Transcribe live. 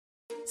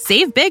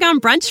Save big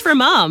on brunch for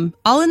mom,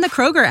 all in the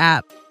Kroger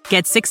app.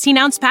 Get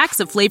 16-ounce packs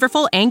of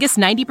flavorful Angus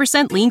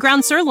 90% lean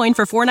ground sirloin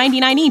for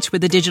 $4.99 each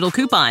with a digital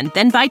coupon.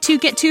 Then buy 2,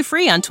 get 2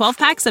 free on 12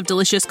 packs of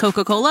delicious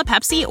Coca-Cola,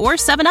 Pepsi, or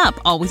 7-Up,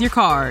 all with your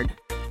card.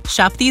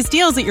 Shop these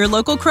deals at your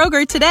local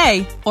Kroger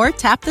today, or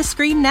tap the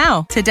screen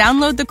now to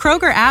download the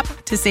Kroger app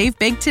to save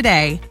big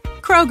today.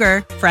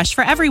 Kroger, fresh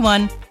for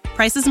everyone.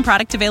 Prices and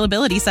product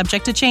availability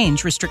subject to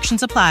change.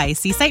 Restrictions apply.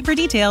 See site for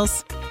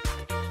details.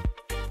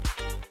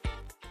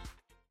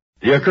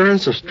 The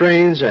occurrence of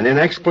strange and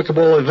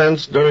inexplicable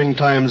events during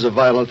times of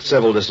violent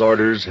civil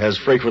disorders has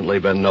frequently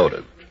been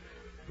noted.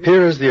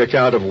 Here is the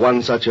account of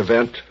one such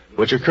event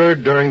which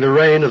occurred during the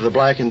reign of the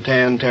Black and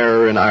Tan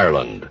Terror in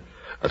Ireland,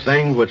 a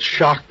thing which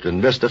shocked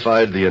and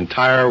mystified the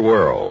entire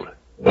world.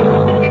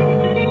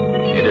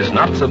 It is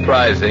not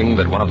surprising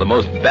that one of the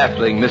most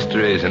baffling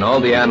mysteries in all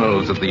the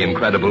annals of the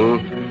incredible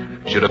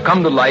should have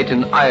come to light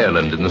in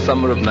Ireland in the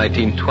summer of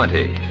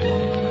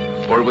 1920.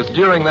 For it was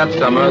during that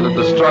summer that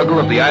the struggle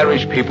of the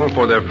Irish people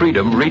for their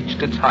freedom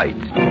reached its height.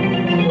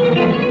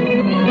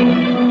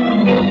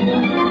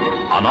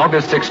 On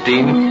August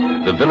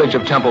 16, the village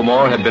of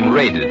Templemore had been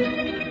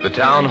raided. The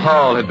town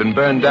hall had been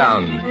burned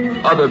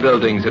down. Other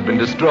buildings had been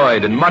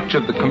destroyed, and much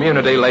of the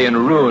community lay in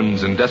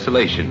ruins and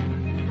desolation.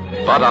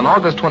 But on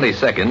August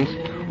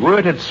 22nd,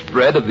 word had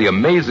spread of the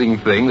amazing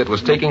thing that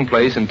was taking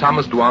place in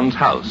Thomas Dwan's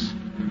house.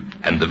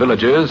 And the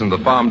villagers and the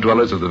farm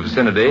dwellers of the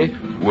vicinity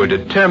were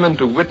determined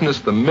to witness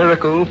the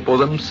miracle for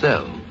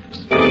themselves.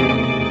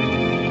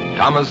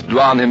 Thomas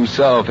Dwan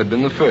himself had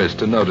been the first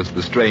to notice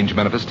the strange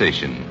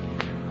manifestation.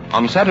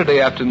 On Saturday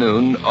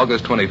afternoon,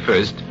 August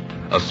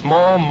 21st, a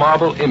small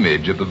marble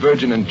image of the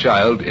Virgin and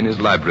Child in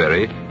his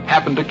library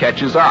happened to catch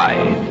his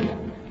eye.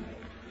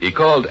 He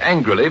called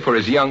angrily for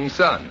his young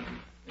son.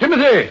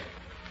 Timothy!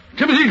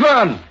 Timothy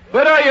Dwan!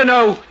 Where are you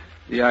now?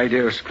 The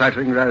idea of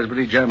splattering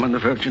raspberry jam on the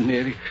Virgin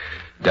Mary.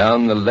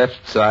 Down the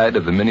left side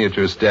of the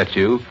miniature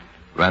statue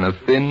ran a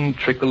thin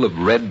trickle of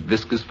red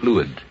viscous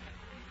fluid.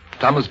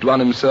 Thomas Dwan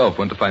himself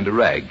went to find a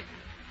rag.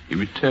 He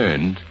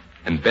returned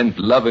and bent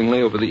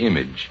lovingly over the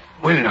image.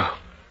 Well, now,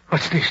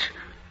 what's this?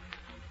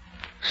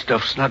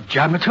 Stuff's not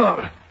jam at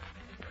all.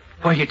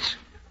 Why, it's...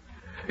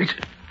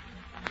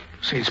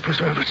 Saints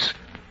preserve us.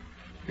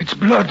 It's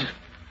blood.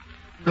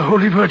 The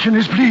Holy Virgin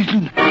is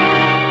bleeding.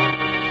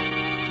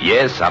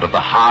 Yes, out of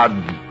the hard,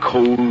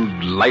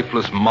 cold,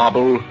 lifeless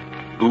marble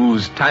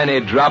oozed tiny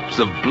drops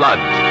of blood.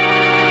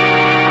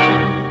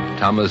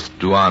 Thomas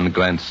Dwan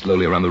glanced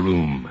slowly around the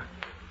room.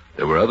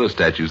 There were other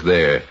statues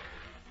there.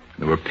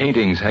 There were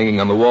paintings hanging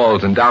on the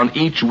walls, and down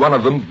each one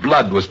of them,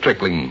 blood was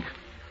trickling.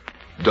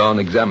 Dwan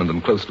examined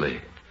them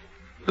closely.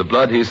 The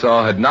blood he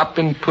saw had not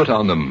been put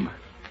on them.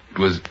 It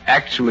was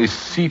actually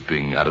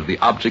seeping out of the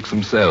objects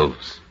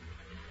themselves.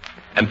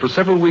 And for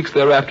several weeks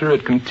thereafter,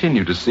 it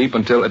continued to seep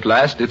until at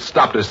last it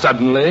stopped as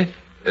suddenly,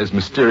 as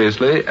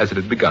mysteriously as it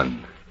had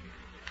begun.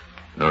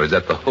 Nor is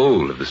that the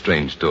whole of the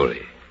strange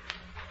story.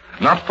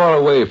 Not far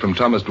away from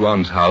Thomas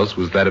Dwan's house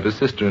was that of his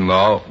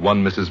sister-in-law,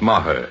 one Mrs.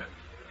 Maher.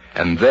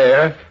 And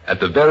there, at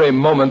the very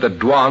moment that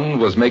Dwan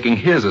was making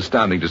his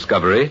astounding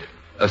discovery,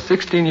 a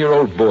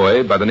 16-year-old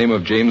boy by the name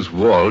of James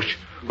Walsh,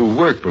 who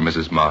worked for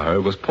Mrs. Maher,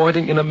 was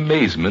pointing in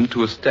amazement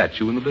to a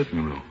statue in the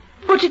living room.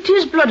 But it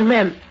is blood,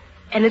 ma'am.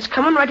 And it's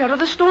coming right out of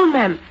the stone,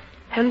 ma'am.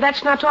 And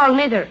that's not all,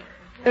 neither.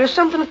 There's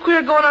something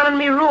queer going on in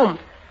me room.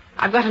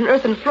 I've got an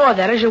earthen floor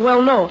there, as you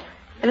well know.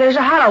 And there's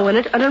a hollow in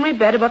it under me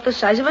bed about the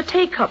size of a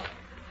teacup.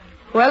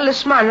 Well,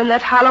 this morning,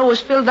 that hollow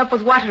was filled up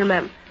with water,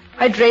 ma'am.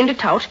 I drained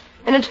it out,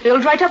 and it's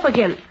filled right up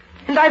again.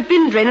 And I've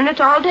been draining it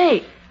all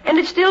day, and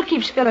it still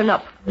keeps filling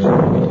up.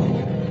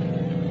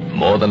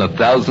 More than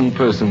 1,000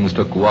 persons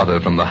took water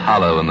from the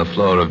hollow in the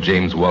floor of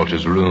James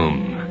Walsh's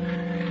room.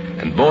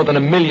 And more than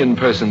 1 million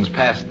persons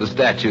passed the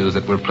statues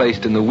that were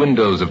placed in the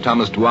windows of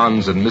Thomas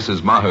Dwan's and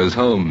Mrs. Maher's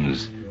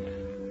homes.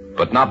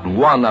 But not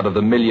one out of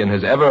the million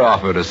has ever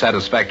offered a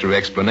satisfactory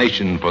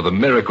explanation for the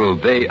miracle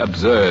they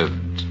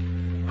observed.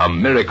 A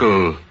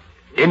miracle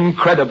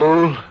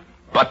incredible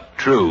but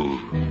true.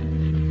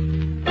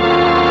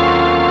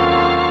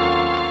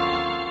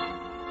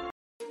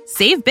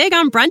 Save big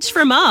on brunch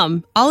for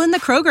mom, all in the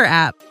Kroger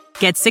app.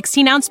 Get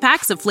 16-ounce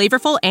packs of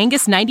flavorful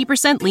Angus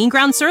 90% lean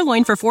ground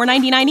sirloin for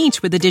 $4.99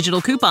 each with a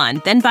digital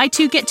coupon. Then buy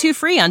 2, get 2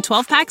 free on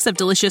 12 packs of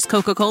delicious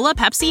Coca-Cola,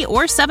 Pepsi,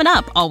 or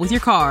 7-Up, all with your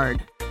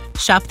card.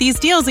 Shop these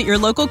deals at your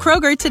local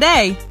Kroger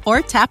today,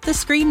 or tap the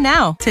screen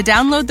now to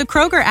download the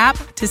Kroger app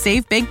to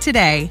save big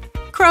today.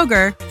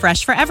 Kroger,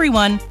 fresh for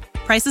everyone.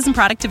 Prices and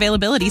product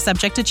availability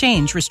subject to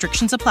change.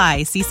 Restrictions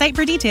apply. See site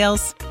for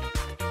details.